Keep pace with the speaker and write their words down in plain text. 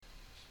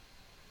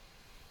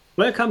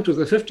Welcome to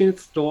the 15th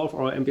store of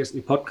our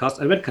MBSE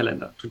podcast Advent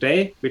Calendar.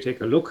 Today we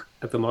take a look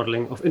at the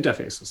modeling of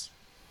interfaces.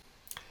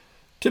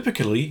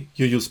 Typically,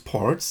 you use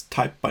ports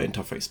typed by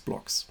interface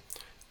blocks.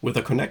 With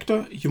a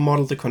connector, you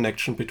model the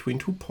connection between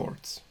two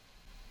ports.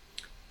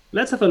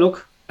 Let's have a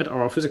look at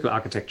our physical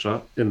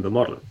architecture in the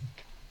model.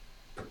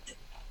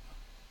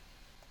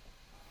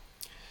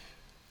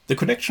 The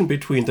connection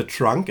between the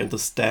trunk and the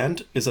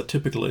stand is a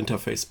typical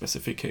interface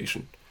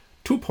specification.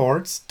 Two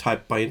ports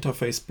typed by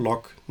interface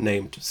block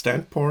named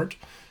stand port,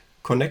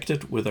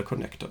 connected with a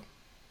connector.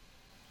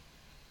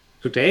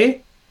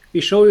 Today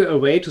we show you a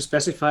way to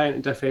specify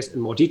an interface in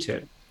more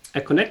detail.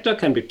 A connector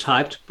can be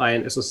typed by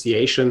an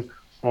association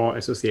or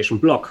association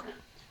block.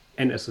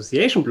 An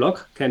association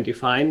block can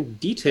define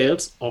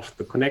details of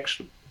the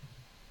connection.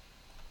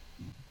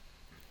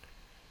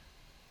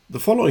 The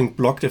following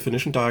block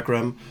definition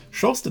diagram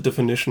shows the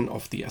definition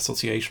of the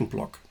association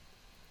block,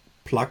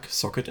 plug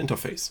socket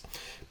interface,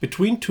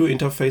 between two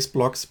interface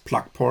blocks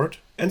plug port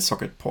and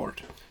socket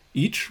port,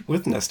 each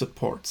with nested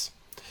ports.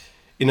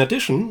 In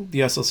addition,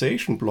 the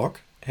association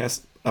block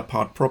has a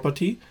part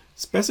property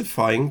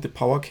specifying the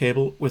power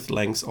cable with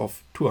length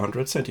of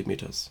 200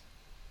 centimeters.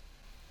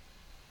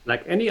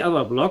 Like any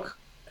other block,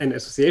 an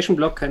association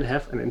block can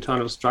have an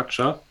internal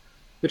structure,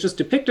 which is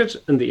depicted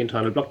in the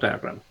internal block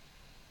diagram.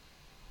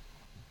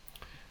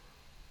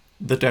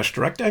 The dashed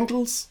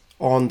rectangles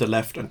on the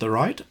left and the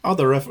right are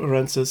the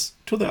references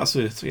to the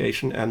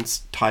association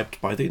ends typed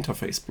by the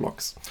interface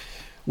blocks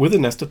with the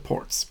nested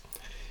ports.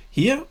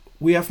 Here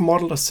we have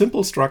modeled a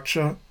simple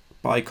structure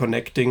by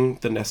connecting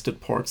the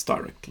nested ports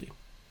directly.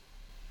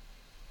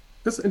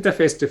 This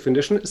interface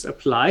definition is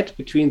applied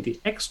between the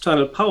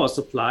external power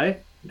supply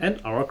and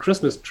our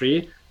Christmas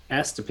tree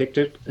as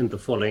depicted in the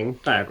following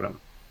diagram.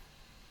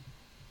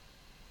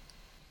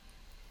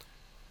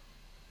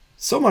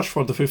 So much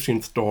for the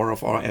 15th door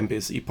of our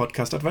MBSE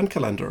podcast Advent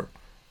Calendar,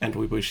 and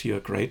we wish you a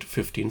great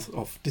 15th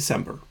of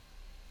December.